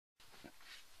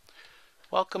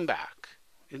Welcome back.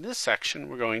 In this section,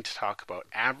 we're going to talk about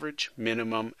average,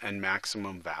 minimum, and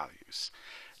maximum values.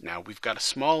 Now, we've got a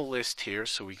small list here,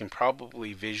 so we can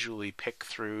probably visually pick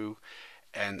through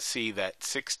and see that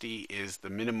 60 is the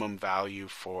minimum value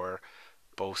for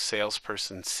both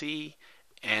salesperson C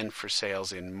and for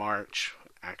sales in March,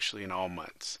 actually in all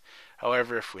months.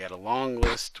 However, if we had a long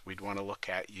list, we'd want to look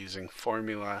at using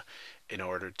formula in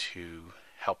order to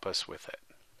help us with it.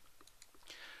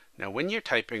 Now, when you're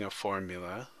typing a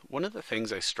formula, one of the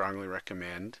things I strongly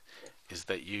recommend is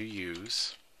that you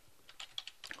use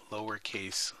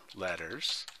lowercase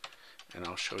letters, and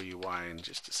I'll show you why in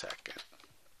just a second.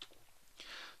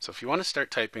 So if you want to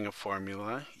start typing a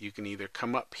formula, you can either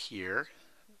come up here.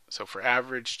 So for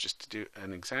average, just to do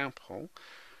an example,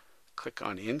 click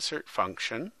on Insert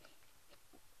Function.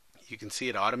 You can see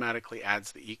it automatically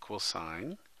adds the equal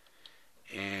sign.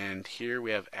 And here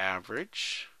we have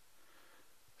average.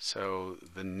 So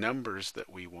the numbers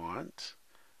that we want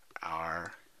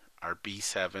are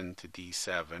B7 to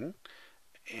D7.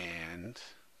 And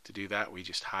to do that, we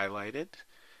just highlight it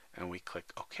and we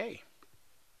click OK.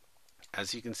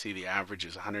 As you can see, the average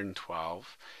is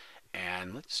 112.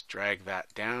 And let's drag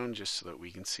that down just so that we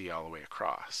can see all the way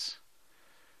across.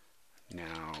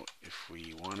 Now, if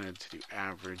we wanted to do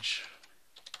average,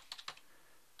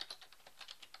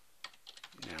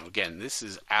 now again, this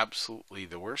is absolutely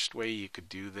the worst way you could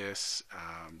do this,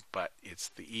 but it's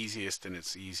the easiest and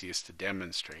it's easiest to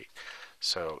demonstrate.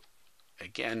 So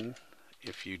again,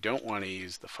 if you don't want to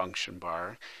use the function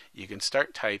bar, you can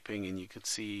start typing and you can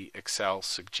see Excel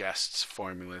suggests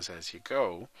formulas as you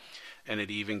go, and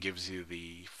it even gives you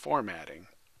the formatting.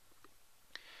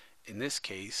 In this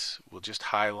case, we'll just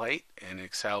highlight and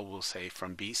Excel will say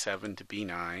from B7 to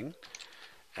B9,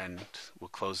 and we'll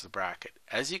close the bracket.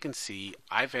 As you can see,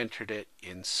 I've entered it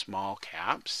in small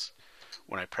caps.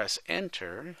 When I press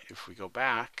enter, if we go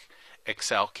back,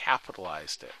 Excel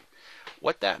capitalized it.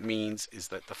 What that means is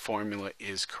that the formula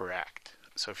is correct.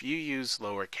 So if you use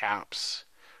lower caps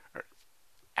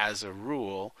as a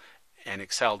rule and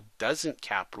Excel doesn't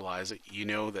capitalize it, you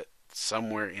know that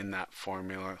somewhere in that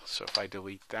formula, so if I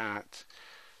delete that,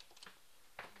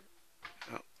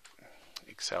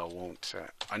 Excel won't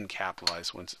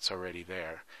uncapitalize once it's already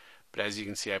there. But as you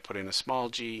can see, I put in a small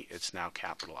g, it's now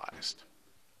capitalized.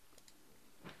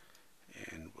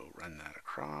 And we'll run that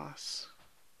across.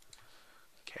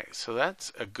 Okay, so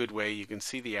that's a good way. You can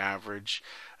see the average.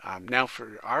 Now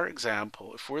for our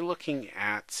example, if we're looking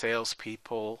at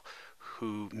salespeople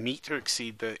who meet or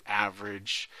exceed the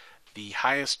average, the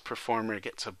highest performer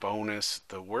gets a bonus,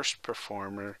 the worst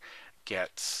performer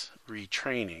gets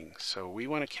retraining. So we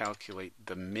want to calculate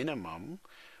the minimum,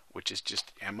 which is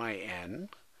just MIN,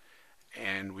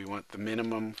 and we want the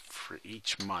minimum for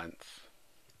each month.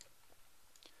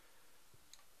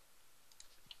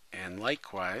 And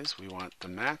likewise, we want the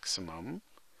maximum,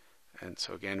 and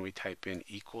so again we type in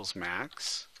equals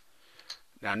max.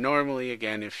 Now normally,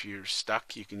 again, if you're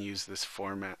stuck, you can use this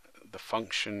format, the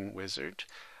function wizard.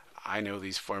 I know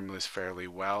these formulas fairly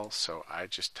well, so I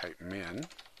just type min.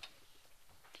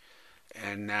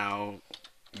 And now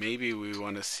maybe we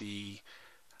want to see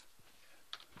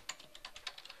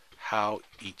how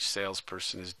each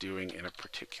salesperson is doing in a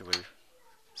particular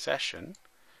session.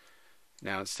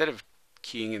 Now instead of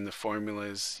keying in the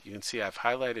formulas, you can see I've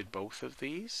highlighted both of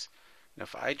these. Now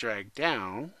if I drag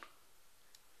down,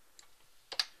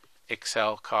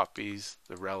 Excel copies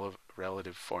the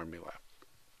relative formula.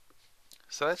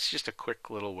 So that's just a quick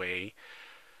little way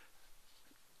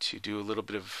to do a little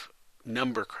bit of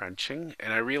number crunching,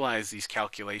 and I realize these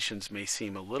calculations may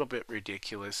seem a little bit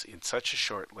ridiculous in such a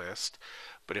short list,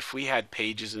 but if we had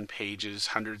pages and pages,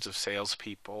 hundreds of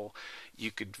salespeople,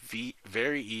 you could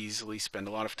very easily spend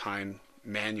a lot of time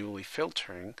manually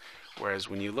filtering, whereas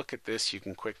when you look at this, you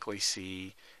can quickly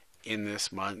see in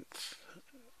this month,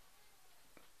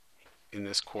 in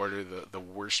this quarter, the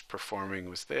worst performing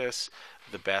was this,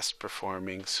 the best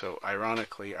performing. So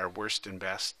ironically, our worst and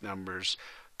best numbers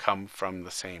come from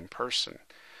the same person.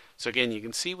 So again, you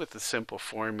can see with the simple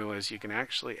formulas, you can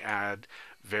actually add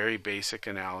very basic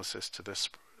analysis to the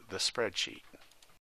spreadsheet.